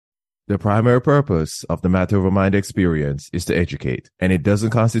The primary purpose of the Matter Over Mind experience is to educate, and it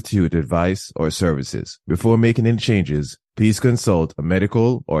doesn't constitute advice or services. Before making any changes, please consult a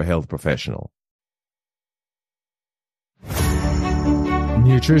medical or health professional.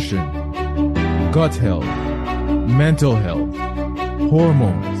 Nutrition, gut health, mental health,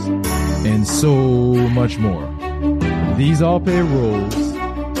 hormones, and so much more. These all play roles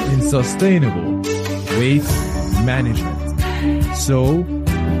in sustainable weight management. So,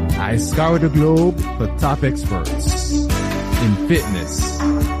 I scour the globe for top experts in fitness,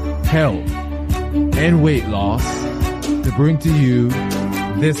 health, and weight loss to bring to you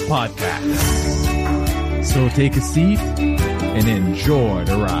this podcast. So take a seat and enjoy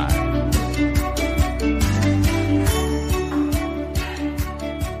the ride.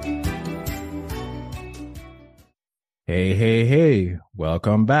 Hey.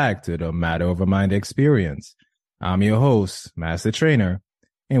 Welcome back to the Matter Over Mind experience. I'm your host, master trainer,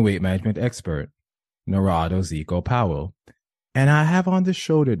 and weight management expert, Narado Zico Powell. And I have on the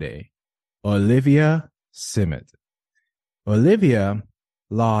show today, Olivia Cimet. Olivia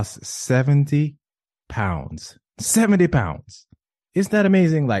lost 70 pounds. 70 pounds. Isn't that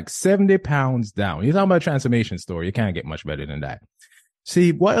amazing? Like 70 pounds down. You're talking about a transformation story. You can't get much better than that.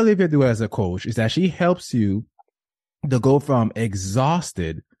 See, what Olivia do as a coach is that she helps you to go from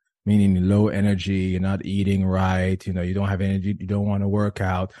exhausted, meaning low energy, you're not eating right, you don't have energy, you don't want to work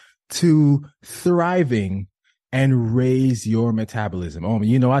out, to thriving and raise your metabolism.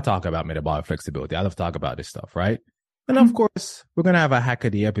 I talk about metabolic flexibility. I love to talk about this stuff, right? And of course, we're going to have a hack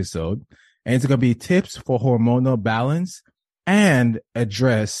of the episode, and it's going to be tips for hormonal balance and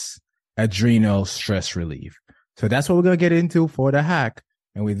address adrenal stress relief. So that's what we're going to get into for the hack.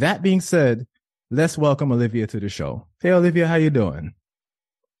 And with that being said, let's welcome Olivia to the show. Hey, Olivia, how you doing?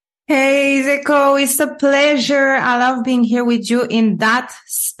 Hey, Zico, it's a pleasure. I love being here with you in that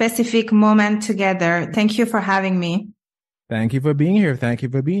specific moment together. Thank you for having me. Thank you for being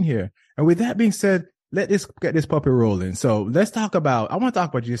here. And with that being said, let's get this puppy rolling. So I want to talk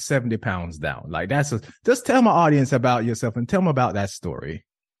about you 70 pounds down. Just tell my audience about yourself and tell them about that story.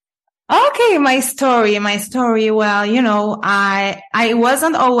 Okay, my story. Well, I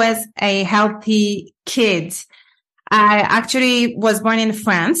wasn't always a healthy kid. I actually was born in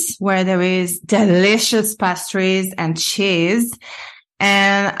France, where there is delicious pastries and cheese.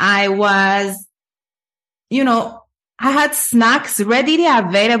 And I was, I had snacks readily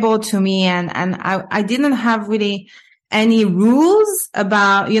available to me. And I didn't have really any rules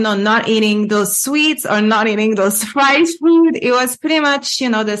about, not eating those sweets or not eating those fried food. It was pretty much,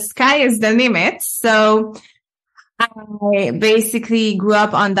 the sky is the limit. So I basically grew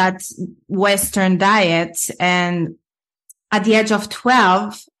up on that Western diet. And at the age of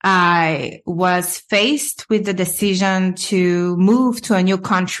 12, I was faced with the decision to move to a new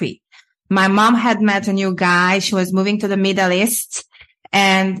country. My mom had met a new guy. She was moving to the Middle East.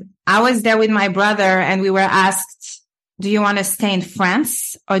 And I was there with my brother, and we were asked, do you want to stay in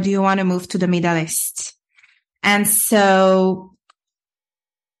France or do you want to move to the Middle East? And so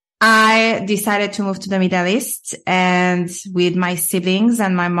I decided to move to the Middle East, and with my siblings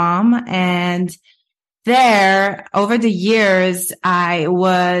and my mom. And there, over the years, I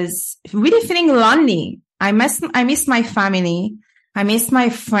was really feeling lonely. I missed my family. I missed my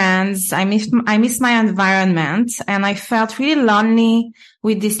friends. I missed my environment. And I felt really lonely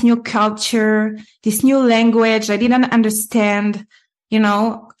with this new culture, this new language. I didn't understand,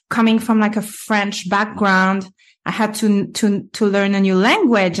 coming from like a French background. I had to learn a new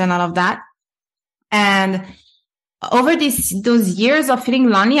language and all of that. And over those years of feeling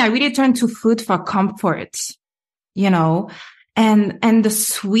lonely, I really turned to food for comfort, and the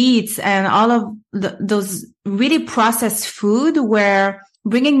sweets and all of those really processed food were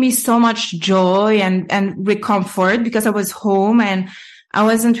bringing me so much joy and comfort, because I was home and I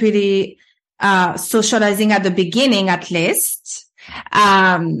wasn't really socializing at the beginning, at least.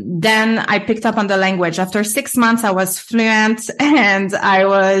 Then I picked up on the language. After 6 months, I was fluent and I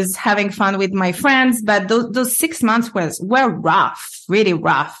was having fun with my friends. But those 6 months were rough, really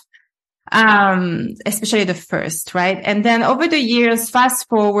rough. Especially the first, right? And then over the years, fast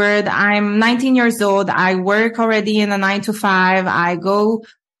forward, I'm 19 years old. I work already in a 9 to 5. I go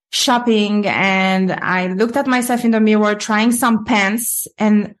shopping and I looked at myself in the mirror trying some pants,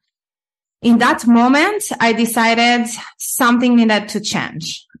 and in that moment, I decided something needed to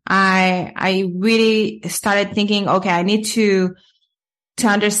change. I really started thinking, okay, I need to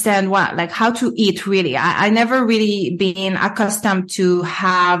understand how to eat really. I never really been accustomed to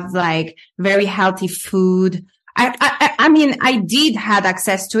have very healthy food. I mean, I did had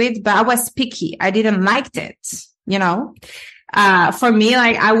access to it, but I was picky. I didn't like it, For me,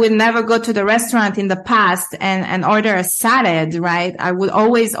 like I would never go to the restaurant in the past and order a salad, right? I would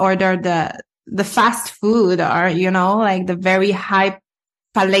always order the fast food or, like the very high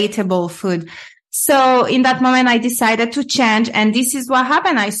palatable food. So in that moment, I decided to change. And this is what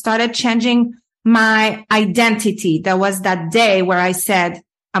happened. I started changing my identity. There was that day where I said,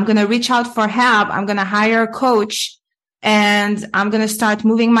 I'm going to reach out for help. I'm going to hire a coach and I'm going to start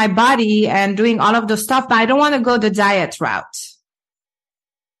moving my body and doing all of the stuff, but I don't want to go the diet route.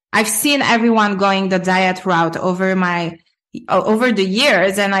 I've seen everyone going the diet route over the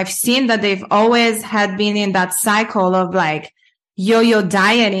years. And I've seen that they've always had been in that cycle of like yo-yo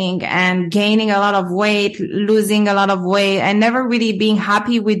dieting and gaining a lot of weight, losing a lot of weight and never really being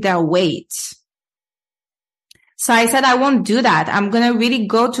happy with their weight. So I said, I won't do that. I'm going to really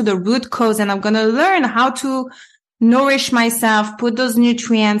go to the root cause and I'm going to learn how to nourish myself, put those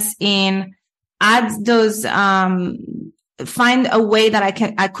nutrients in, add those, find a way that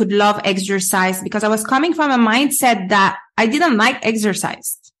I could love exercise because I was coming from a mindset that I didn't like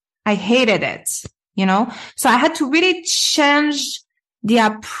exercise. I hated it, so I had to really change the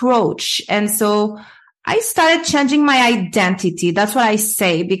approach. And so I started changing my identity. That's what I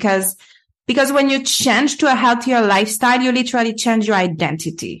say, because when you change to a healthier lifestyle, you literally change your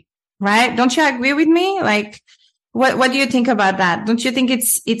identity, right? Don't you agree with me? Like, what do you think about that? Don't you think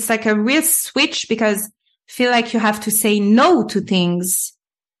it's like a real switch because I feel like you have to say no to things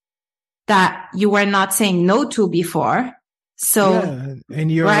that you were not saying no to before. So, yeah,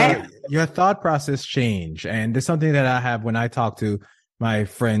 and your thought process change. And there's something that I have when I talk to my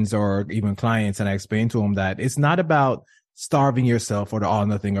friends or even clients and I explain to them that it's not about starving yourself or the all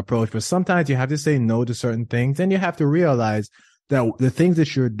nothing approach, but sometimes you have to say no to certain things and you have to realize that the things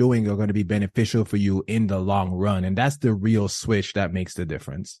that you're doing are going to be beneficial for you in the long run. And that's the real switch that makes the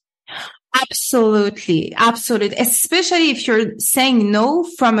difference. Absolutely. Absolutely. Especially if you're saying no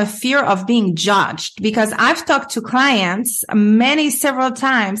from a fear of being judged, because I've talked to clients several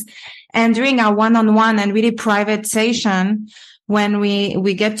times and during our one-on-one and really private session, when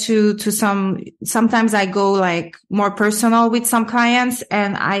we get to sometimes I go like more personal with some clients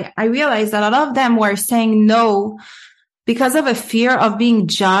and I realized that a lot of them were saying no because of a fear of being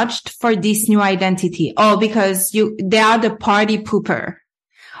judged for this new identity. Oh, because they are the party pooper.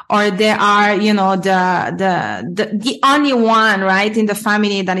 Or they are, the only one, right, in the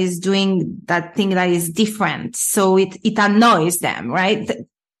family that is doing that thing that is different. So it annoys them, right?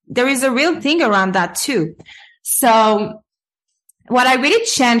 There is a real thing around that too. So what I really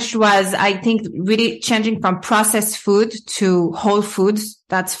changed was, I think, really changing from processed food to whole foods.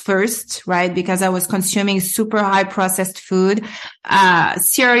 That's first, right? Because I was consuming super high processed food,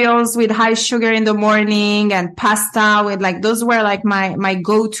 cereals with high sugar in the morning and pasta with those were like my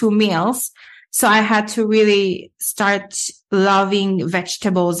go-to meals. So I had to really start loving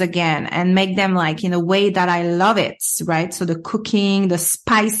vegetables again and make them like in a way that I love it, right? So the cooking, the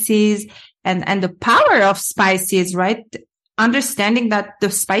spices and the power of spices, right? Understanding that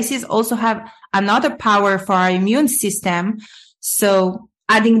the spices also have another power for our immune system. So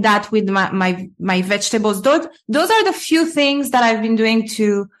adding that with my vegetables, those are the few things that I've been doing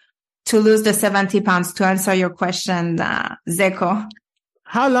to lose the 70 pounds, to answer your question, Zeko.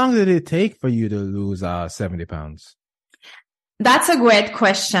 How long did it take for you to lose 70 pounds? That's a great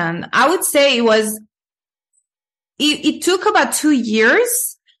question. I would say it took about 2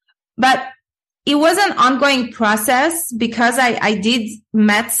 years, but it was an ongoing process because I did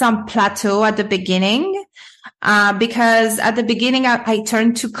met some plateau at the beginning, because at the beginning I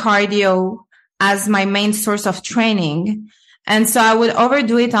turned to cardio as my main source of training. And so I would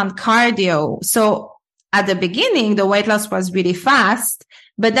overdo it on cardio. So at the beginning, the weight loss was really fast,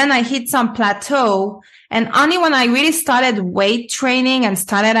 but then I hit some plateau. And only when I really started weight training and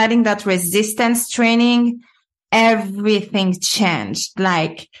started adding that resistance training, everything changed.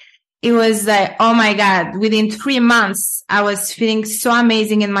 It was like, oh my God, within 3 months, I was feeling so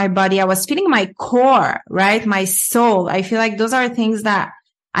amazing in my body. I was feeling my core, right? My soul. I feel like those are things that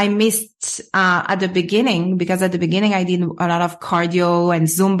I missed, at the beginning, because at the beginning I did a lot of cardio and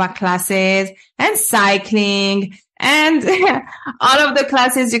Zumba classes and cycling and all of the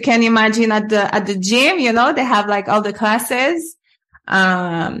classes you can imagine at the gym, they have all the classes.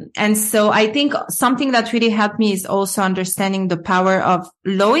 And so I think something that really helped me is also understanding the power of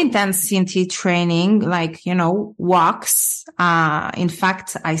low intensity training, walks. In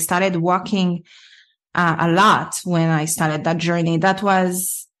fact, I started walking, a lot when I started that journey. That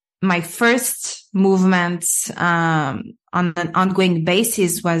was my first movement, on an ongoing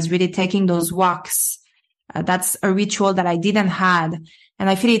basis, was really taking those walks. That's a ritual that I didn't had. And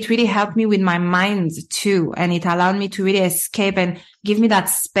I feel it really helped me with my mind too. And it allowed me to really escape and give me that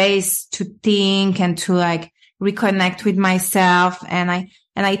space to think and to like reconnect with myself. And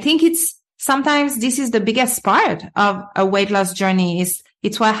I think sometimes this is the biggest part of a weight loss journey.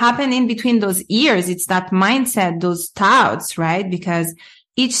 It's what happened in between those years. It's that mindset, those thoughts, right? Because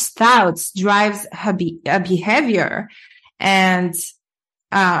each thought drives a behavior. And,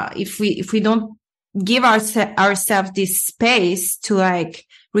 if we don't give ourselves this space to like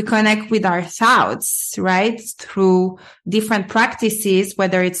reconnect with our thoughts, right? Through different practices,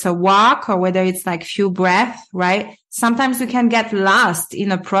 whether it's a walk or whether it's like few breaths, right? Sometimes we can get lost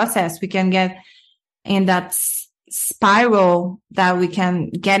in a process. We can get in that spiral that we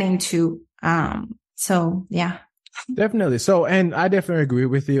can get into. So yeah. Definitely. So, and I definitely agree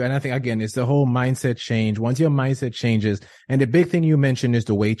with you. And I think, again, it's the whole mindset change. Once your mindset changes, and the big thing you mentioned is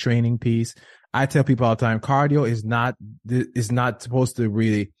the weight training piece. I tell people all the time, cardio is not supposed to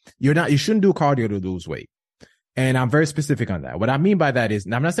really, you shouldn't do cardio to lose weight. And I'm very specific on that. What I mean by that is,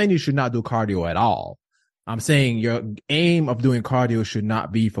 I'm not saying you should not do cardio at all. I'm saying your aim of doing cardio should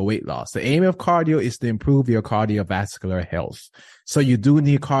not be for weight loss. The aim of cardio is to improve your cardiovascular health. So you do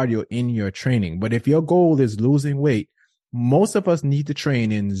need cardio in your training. But if your goal is losing weight, most of us need to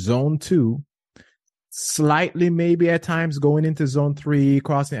train in zone 2, slightly maybe at times going into zone 3,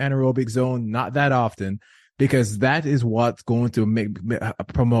 crossing anaerobic zone, not that often, because that is what's going to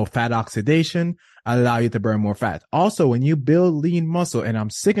promote fat oxidation, allow you to burn more fat. Also, when you build lean muscle, and I'm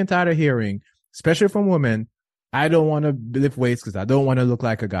sick and tired of hearing, especially from women, I don't want to lift weights because I don't want to look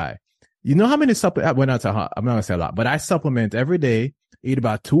like a guy. You know how many supplements? I'm not going to say a lot, but I supplement every day, eat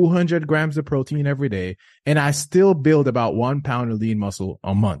about 200 grams of protein every day, and I still build about 1 pound of lean muscle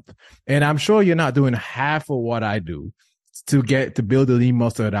a month. And I'm sure you're not doing half of what I do to build the lean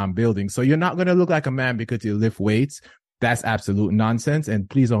muscle that I'm building. So you're not going to look like a man because you lift weights. That's absolute nonsense. And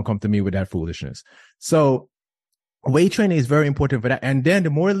please don't come to me with that foolishness. So weight training is very important for that. And then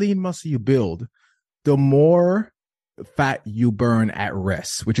the more lean muscle you build, the more fat you burn at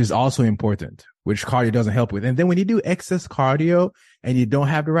rest, which is also important, which cardio doesn't help with. And then when you do excess cardio and you don't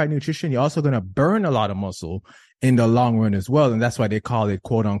have the right nutrition, you're also going to burn a lot of muscle in the long run as well. And that's why they call it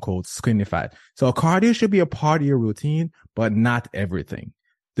quote unquote skinny fat. So cardio should be a part of your routine, but not everything.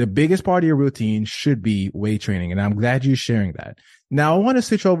 The biggest part of your routine should be weight training. And I'm glad you're sharing that. Now I want to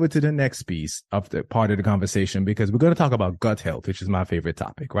switch over to the next piece of the part of the conversation, because we're going to talk about gut health, which is my favorite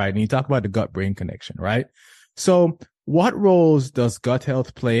topic, right? And you talk about the gut brain connection, right? So what roles does gut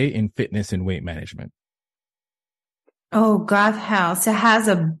health play in fitness and weight management? Oh, gut health. It has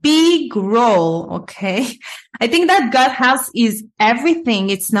a big role. Okay. I think that gut health is everything.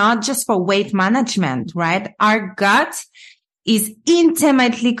 It's not just for weight management, right? Our gut is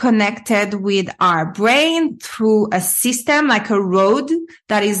intimately connected with our brain through a system, like a road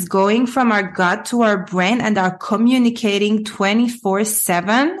that is going from our gut to our brain and are communicating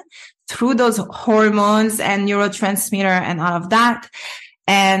 24/7 through those hormones and neurotransmitter and all of that.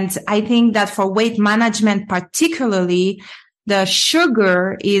 And I think that for weight management, particularly, the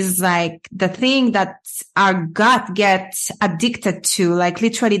sugar is like the thing that our gut gets addicted to. Like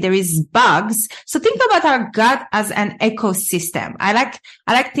literally there is bugs. So think about our gut as an ecosystem. I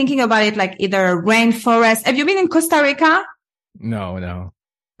like thinking about it like either a rainforest. Have you been in Costa Rica? No.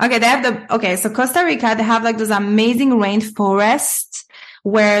 Okay, so Costa Rica, they have like those amazing rainforests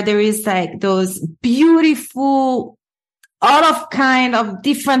where there is like those beautiful, all of kind of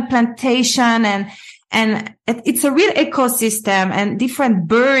different plantation and it's a real ecosystem and different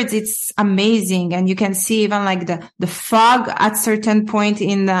birds. It's amazing. And you can see even like the fog at certain point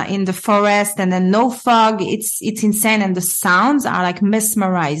in the forest and then no fog. It's insane. And the sounds are like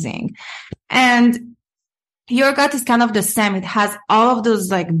mesmerizing. And your gut is kind of the same. It has all of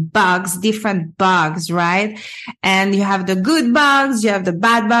those like bugs, different bugs, right? And you have the good bugs, you have the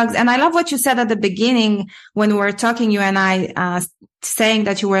bad bugs. And I love what you said at the beginning when we were talking, you and I, saying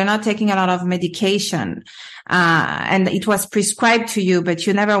that you were not taking a lot of medication, and it was prescribed to you, but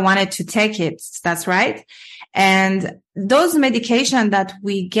you never wanted to take it. That's right. And those medication that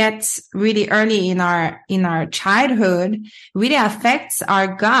we get really early in our childhood really affects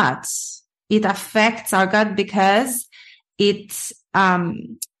our gut. It affects our gut because it,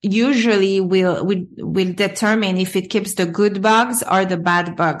 usually will determine if it keeps the good bugs or the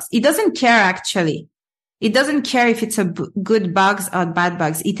bad bugs. It doesn't care actually. It doesn't care if it's a good bugs or bad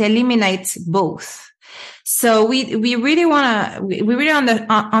bugs. It eliminates both. So we really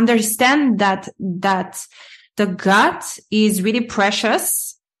understand that the gut is really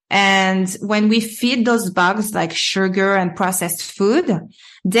precious. And when we feed those bugs like sugar and processed food,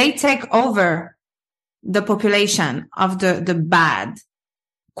 they take over the population of the bad.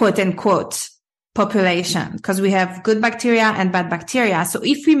 quote unquote population, because we have good bacteria and bad bacteria. So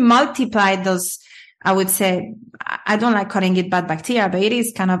if we multiply those, I would say, I don't like calling it bad bacteria, but it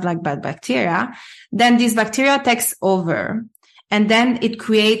is kind of like bad bacteria. Then this bacteria takes over, and then it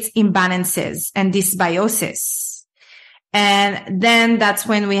creates imbalances and dysbiosis. And then that's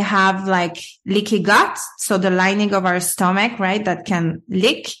when we have like leaky gut. So the lining of our stomach, right, that can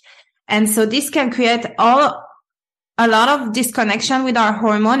leak. And so this can create a lot of disconnection with our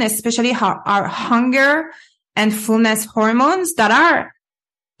hormone, especially our hunger and fullness hormones that are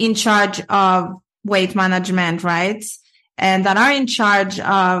in charge of weight management, right? And that are in charge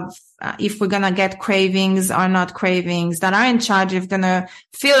of if we're going to get cravings or not cravings, that are in charge if going to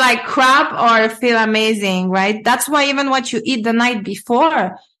feel like crap or feel amazing, right? That's why even what you eat the night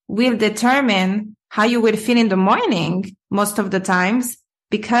before will determine how you will feel in the morning most of the times,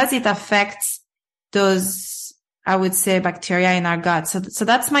 because it affects those, I would say, bacteria in our gut. So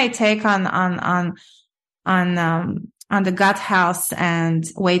that's my take on the gut health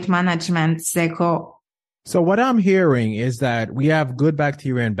and weight management, Zeko. So what I'm hearing is that we have good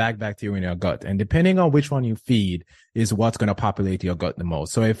bacteria and bad bacteria in our gut, and depending on which one you feed is what's going to populate your gut the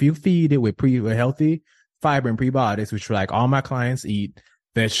most. So if you feed it with healthy fiber and prebiotics, which like all my clients eat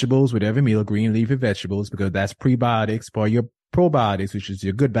vegetables with every meal, green leafy vegetables, because that's prebiotics for your probiotics, which is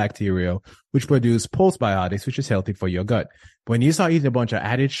your good bacteria, which produce postbiotics, which is healthy for your gut. When you start eating a bunch of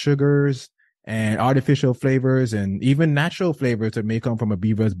added sugars and artificial flavors and even natural flavors that may come from a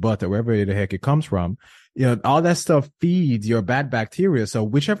beaver's butt or wherever the heck it comes from, you know, all that stuff feeds your bad bacteria. So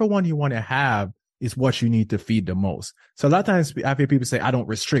whichever one you want to have is what you need to feed the most. So a lot of times I hear people say, I don't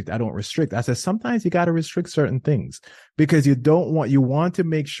restrict. I said, sometimes you got to restrict certain things because you want to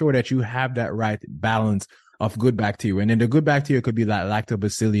make sure that you have that right balance of good bacteria. And then the good bacteria could be like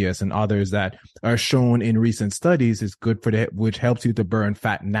lactobacillus and others that are shown in recent studies is good for which helps you to burn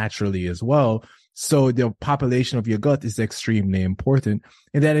fat naturally as well. So the population of your gut is extremely important,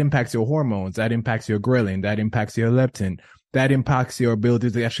 and that impacts your hormones, that impacts your ghrelin, that impacts your leptin, that impacts your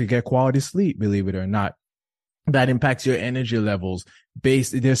ability to actually get quality sleep, believe it or not. That impacts your energy levels.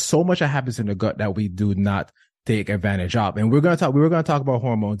 There's so much that happens in the gut that we do not take advantage of. And we were going to talk about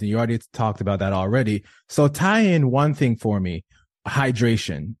hormones, and you already talked about that already. So tie in one thing for me,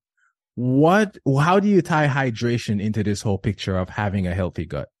 hydration. How do you tie hydration into this whole picture of having a healthy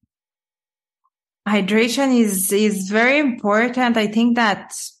gut? Hydration is very important. I think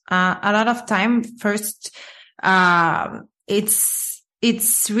that a lot of time first, it's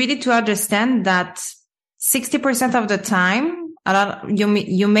really to understand that 60% of the time,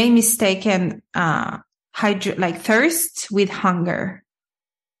 you may mistaken thirst with hunger.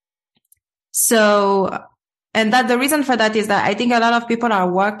 So, and that the reason for that is that I think a lot of people are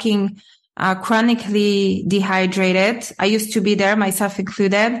working chronically dehydrated. I used to be there, myself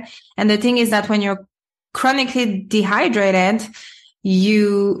included. And the thing is that when you're chronically dehydrated,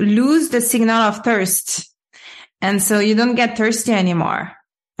 you lose the signal of thirst. And so you don't get thirsty anymore.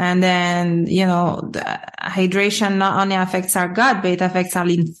 And then, the hydration not only affects our gut, but it affects our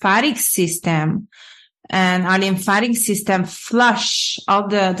lymphatic system. And our lymphatic system flush all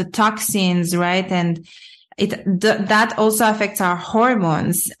the toxins, right? And that also affects our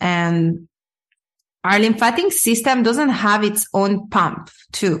hormones. And our lymphatic system doesn't have its own pump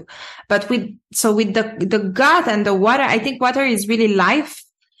too. But with the gut and the water, I think water is really life.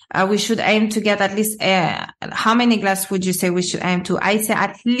 We should aim to get at least, how many glasses would you say we should aim to? I say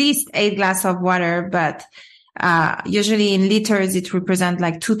at least 8 glasses of water, but, usually in liters, it represents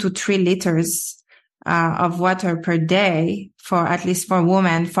like 2 to 3 liters, of water per day at least for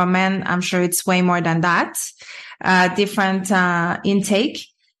women. For men, I'm sure it's way more than that, different, intake.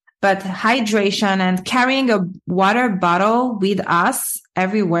 But hydration and carrying a water bottle with us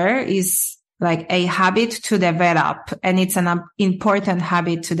everywhere is like a habit to develop. And it's an important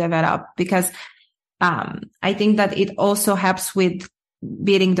habit to develop because, I think that it also helps with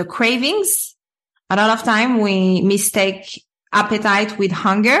beating the cravings. A lot of time we mistake appetite with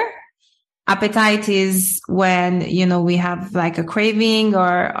hunger. Appetite is when, we have like a craving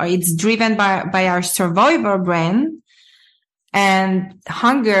or it's driven by our survival brain. And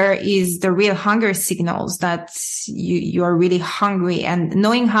hunger is the real hunger signals that you are really hungry, and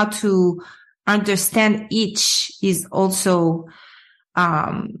knowing how to understand each is also,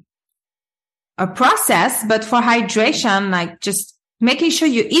 a process. But for hydration, like just making sure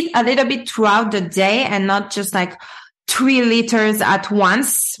you eat a little bit throughout the day and not just like 3 liters at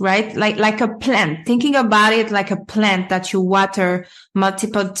once, right? Like a plant, thinking about it like a plant that you water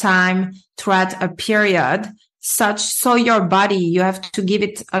multiple times throughout a period. so your body, you have to give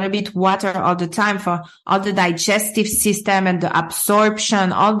it a little bit water all the time for all the digestive system and the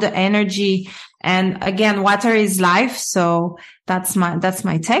absorption, all the energy. And again, water is life. So that's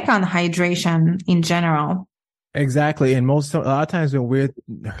my take on hydration in general. Exactly. And a lot of times when we're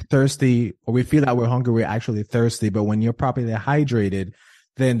thirsty or we feel that we're hungry, we're actually thirsty. But when you're properly hydrated,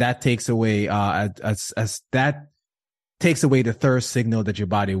 then that takes away, that takes away the thirst signal that your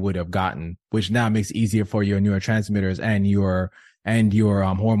body would have gotten, which now makes it easier for your neurotransmitters and your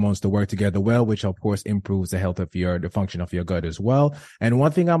hormones to work together well, which of course improves the function of your gut as well. And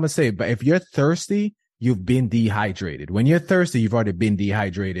one thing I'm going to say, but if you're thirsty, you've been dehydrated. When you're thirsty, you've already been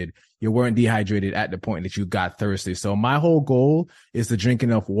dehydrated. You weren't dehydrated at the point that you got thirsty. So my whole goal is to drink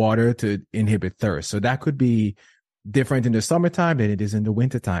enough water to inhibit thirst. So that could be different in the summertime than it is in the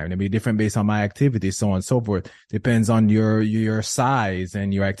wintertime. It'll be different based on my activity, so on and so forth. Depends on your size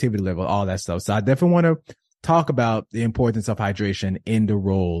and your activity level, all that stuff. So I definitely want to talk about the importance of hydration in the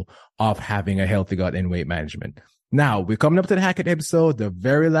role of having a healthy gut and weight management. Now, we're coming up to the Hackett episode, the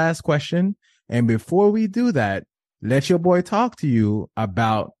very last question. And before we do that, let your boy talk to you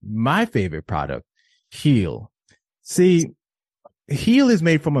about my favorite product, Heal. See, Heal is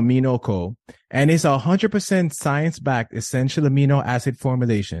made from Amino Co, and it's 100% science-backed essential amino acid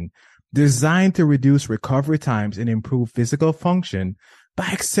formulation designed to reduce recovery times and improve physical function by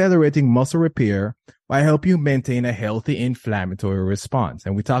accelerating muscle repair while helping you maintain a healthy inflammatory response.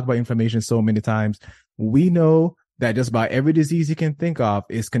 And we talk about inflammation so many times. We know that just about every disease you can think of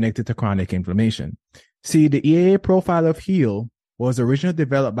is connected to chronic inflammation. See, the EAA profile of Heal was originally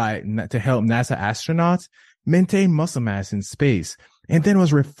developed to help NASA astronauts maintain muscle mass in space, and then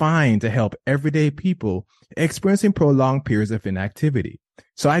was refined to help everyday people experiencing prolonged periods of inactivity.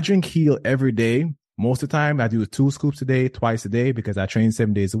 So I drink Heal every day. Most of the time, I do 2 scoops a day, twice a day, because I train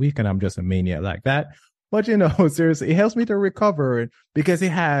 7 days a week, and I'm just a maniac like that. But, seriously, it helps me to recover because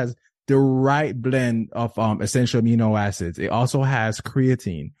it has the right blend of essential amino acids. It also has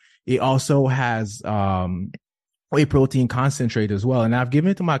creatine. It also has whey protein concentrate as well. And I've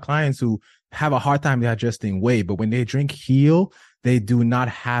given it to my clients who have a hard time digesting whey, but when they drink Heal, they do not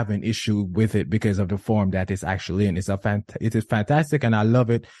have an issue with it because of the form that it's actually in. It is fantastic, and I love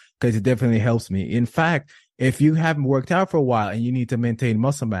it because it definitely helps me. In fact, if you haven't worked out for a while and you need to maintain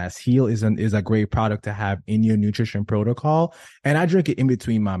muscle mass, Heal is a great product to have in your nutrition protocol. And I drink it in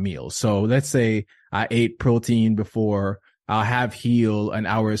between my meals. So let's say I ate protein before, I'll have Heal an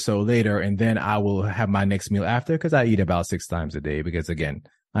hour or so later, and then I will have my next meal after, because I eat about 6 times a day because, again,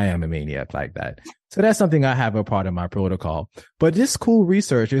 I am a maniac like that. So that's something I have a part of my protocol. But this cool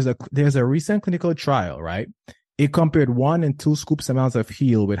research, there's a recent clinical trial, right? It compared 1 and 2 scoops amounts of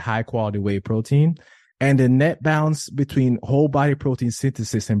Heal with high quality whey protein, and the net balance between whole body protein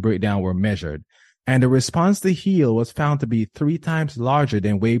synthesis and breakdown were measured. And the response to Heal was found to be 3 times larger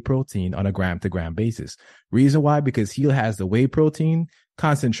than whey protein on a gram to gram basis. Reason why? Because Heal has the whey protein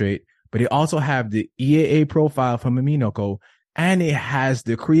concentrate, but it also have the EAA profile from Amino Co, and it has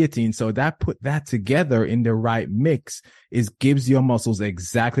the creatine. So that put that together in the right mix gives your muscles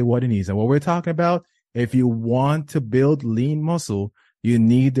exactly what it needs. And what we're talking about, if you want to build lean muscle, you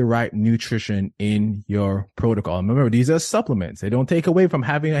need the right nutrition in your protocol. Remember, these are supplements. They don't take away from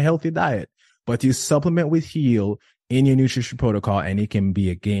having a healthy diet, but you supplement with Heal in your nutrition protocol, and it can be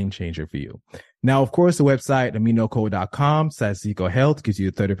a game changer for you. Now, of course, the website, aminoco.com/ZicoHealth gives you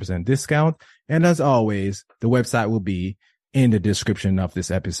a 30% discount. And as always, the website will be in the description of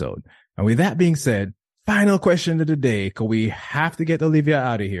this episode. And with that being said, final question of the day, because we have to get Olivia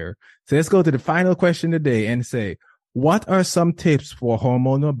out of here. So let's go to the final question of the day and say, what are some tips for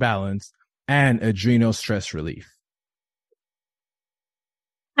hormonal balance and adrenal stress relief?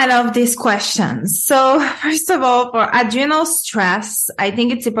 I love this question. So first of all, for adrenal stress, I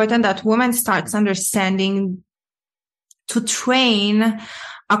think it's important that women start understanding to train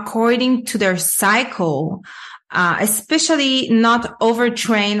according to their cycle, especially not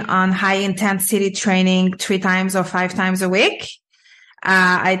overtrain on high intensity training 3 times or 5 times a week.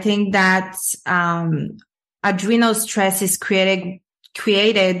 I think that adrenal stress is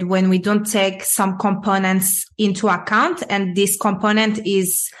created when we don't take some components into account, and this component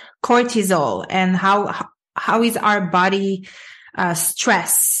is cortisol, and how is our body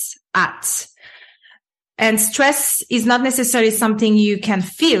stress at. And stress is not necessarily something you can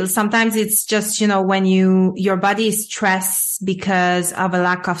feel. Sometimes it's just, when your body is stressed because of a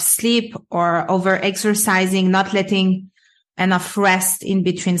lack of sleep or over exercising, not letting enough rest in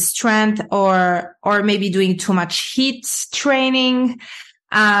between strength, or maybe doing too much heat training.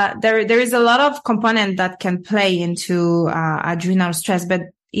 There is a lot of component that can play into adrenal stress. But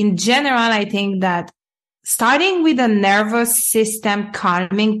in general, I think that starting with a nervous system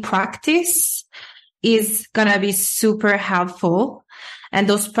calming practice is going to be super helpful. And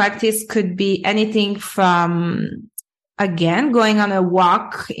those practice could be anything from, again, going on a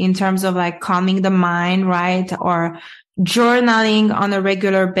walk in terms of like calming the mind, right? Or journaling on a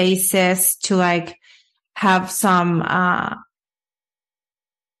regular basis to like have some,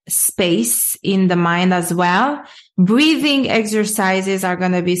 space in the mind as well. Breathing exercises are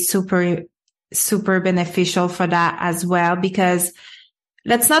going to be super beneficial for that as well, because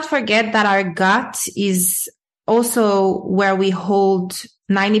let's not forget that our gut is also where we hold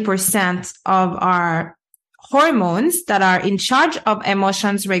 90% of our hormones that are in charge of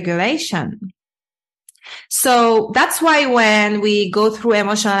emotions regulation. So that's why when we go through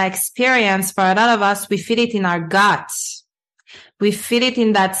emotional experience, for a lot of us, we feel it in our gut. We feel it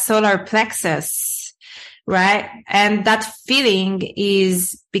in that solar plexus, right? And that feeling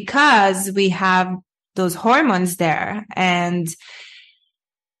is because we have those hormones there, and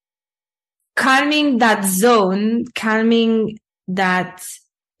calming that zone, calming that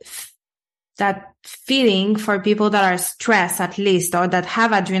feeling for people that are stressed, at least, or that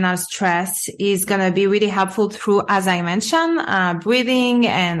have adrenal stress, is going to be really helpful through, as I mentioned, breathing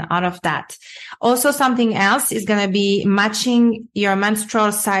and all of that. Also, something else is going to be matching your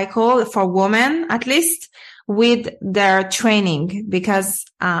menstrual cycle for women, at least, with their training, because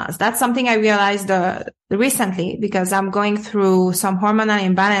that's something I realized recently, because I'm going through some hormonal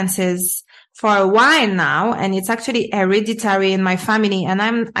imbalances for a while now, and it's actually hereditary in my family. And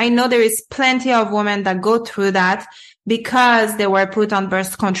I know there is plenty of women that go through that because they were put on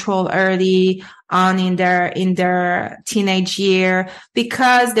birth control early on in their teenage year,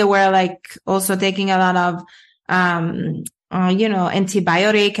 because they were like also taking a lot of,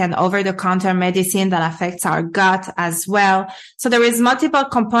 antibiotic and over-the-counter medicine that affects our gut as well. So there is multiple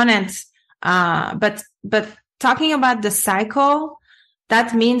components. But talking about the cycle,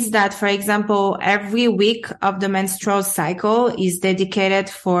 that means that, for example, every week of the menstrual cycle is dedicated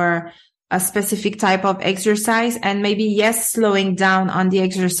for a specific type of exercise, and maybe, yes, slowing down on the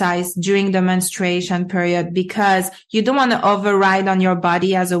exercise during the menstruation period, because you don't want to override on your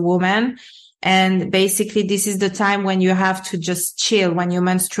body as a woman. And basically, this is the time when you have to just chill. When you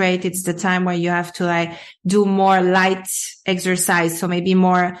menstruate, it's the time where you have to like do more light exercise. So maybe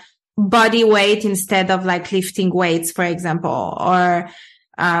more body weight instead of like lifting weights, for example, or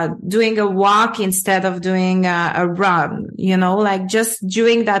doing a walk instead of doing a run, like just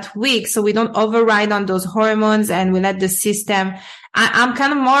during that week. So we don't override on those hormones, and we let the system. I'm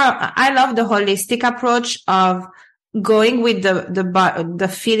kind of I love the holistic approach of going with the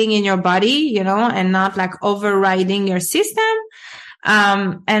feeling in your body, and not like overriding your system.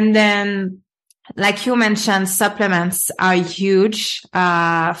 And then, like you mentioned, supplements are huge,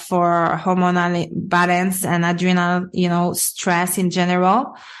 for hormonal balance and adrenal, stress in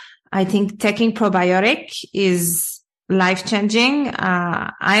general. I think taking probiotic is life-changing.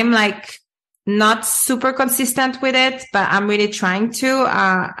 I'm like not super consistent with it, but I'm really trying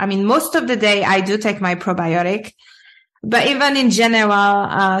to. Most of the day I do take my probiotic, but even in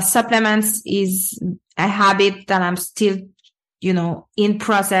general, supplements is a habit that I'm still in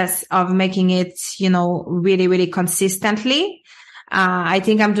process of making it, really, really consistently. I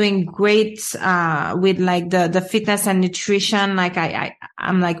think I'm doing great, with like the fitness and nutrition. Like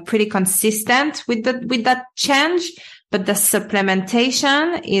I'm like pretty consistent with that change, but the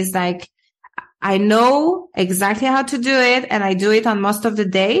supplementation is like, I know exactly how to do it, and I do it on most of the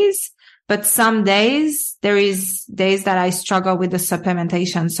days. But some days, there is days that I struggle with the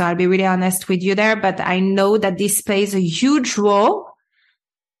supplementation. So I'll be really honest with you there. But I know that this plays a huge role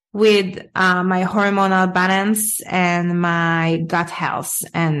with my hormonal balance and my gut health,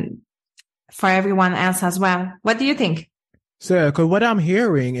 and for everyone else as well. What do you think? So, because what I'm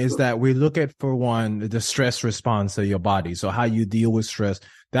hearing is that we look at, for one, the stress response of your body. So how you deal with stress.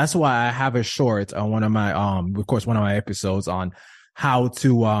 That's why I have a short on one of my episodes on how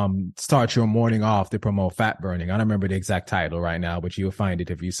to start your morning off to promote fat burning. I don't remember the exact title right now, but you'll find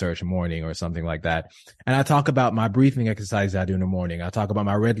it if you search morning or something like that. And I talk about my breathing exercises I do in the morning. I talk about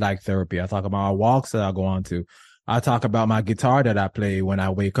my red light therapy. I talk about my walks that I go on to. I talk about my guitar that I play when I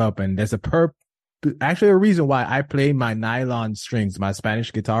wake up. And there's actually a reason why I play my nylon strings, my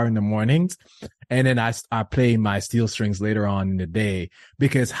Spanish guitar, in the mornings. And then I play my steel strings later on in the day,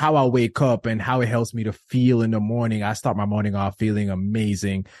 because how I wake up and how it helps me to feel in the morning. I start my morning off feeling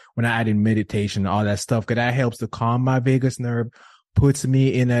amazing when I add in meditation, all that stuff, because that helps to calm my vagus nerve, puts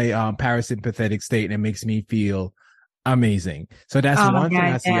me in a parasympathetic state, and makes me feel amazing. So that's one thing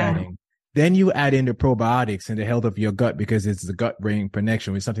I see adding. Then you add in the probiotics and the health of your gut, because it's the gut-brain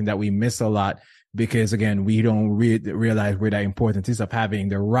connection, which is something that we miss a lot because, again, we don't realize where that importance is of having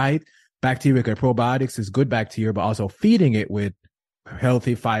the right bacteria. Because probiotics is good bacteria, but also feeding it with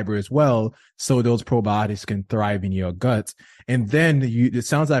healthy fiber as well, so those probiotics can thrive in your gut. And then it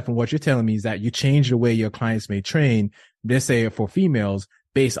sounds like from what you're telling me is that you change the way your clients may train, let's say for females,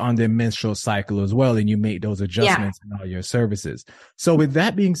 based on their menstrual cycle as well, and you make those adjustments in all your services. So with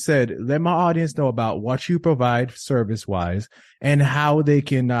that being said, let my audience know about what you provide service-wise and how they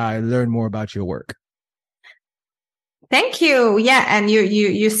can learn more about your work. Thank you. Yeah. And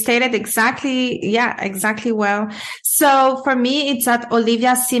you stated exactly well. So for me, it's at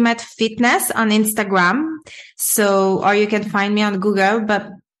Olivia Cimet Fitness on Instagram. So, or you can find me on Google, but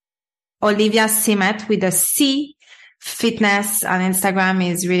Olivia Cimet with a C Fitness on Instagram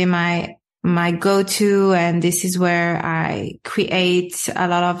is really my go-to. And this is where I create a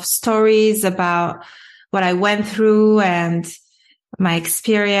lot of stories about what I went through and my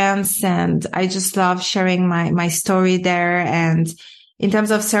experience. And I just love sharing my story there. And in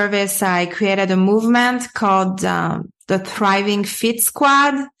terms of service, I created a movement called the Thriving Fit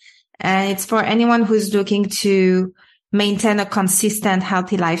Squad. And it's for anyone who's looking to maintain a consistent,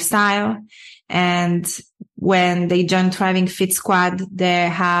 healthy lifestyle. And when they join Thriving Fit Squad, they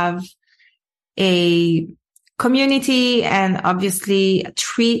have a community and obviously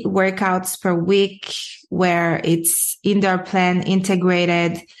 3 workouts per week where it's in their plan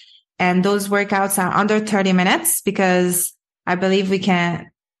integrated. And those workouts are under 30 minutes because I believe we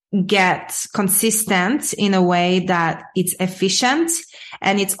can get consistent in a way that it's efficient.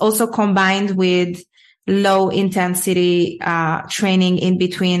 And it's also combined with low intensity training in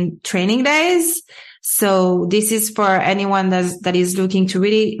between training days. So this is for anyone that is looking to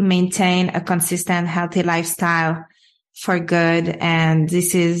really maintain a consistent, healthy lifestyle for good. And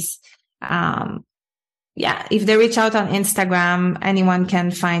this is, if they reach out on Instagram, anyone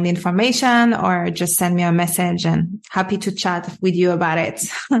can find information or just send me a message, and happy to chat with you about it.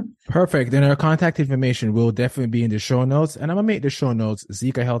 Perfect. Then our contact information will definitely be in the show notes. And I'm going to make the show notes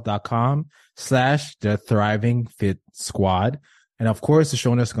zikahealth.com/the Thriving Fit Squad. And of course, the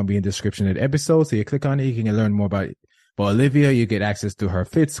show notes are going to be in the description of the episode. So you click on it, you can learn more about Olivia. You get access to her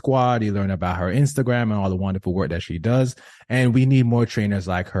Fit Squad. You learn about her Instagram and all the wonderful work that she does. And we need more trainers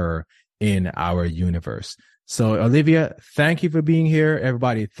like her in our universe. So Olivia, thank you for being here.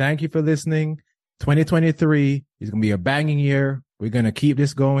 Everybody, thank you for listening. 2023 is going to be a banging year. We're going to keep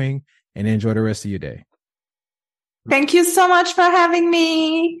this going and enjoy the rest of your day. Thank you so much for having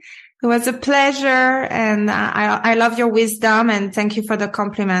me. It was a pleasure, and I love your wisdom, and thank you for the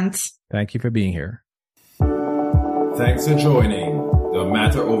compliments. Thank you for being here. Thanks for joining the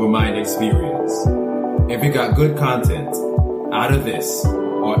Matter Over Mind experience. If you got good content out of this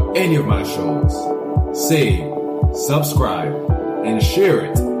or any of my shows, save, subscribe, and share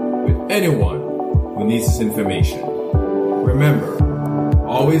it with anyone who needs this information. Remember,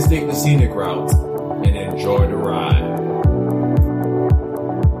 always take the scenic route and enjoy the ride.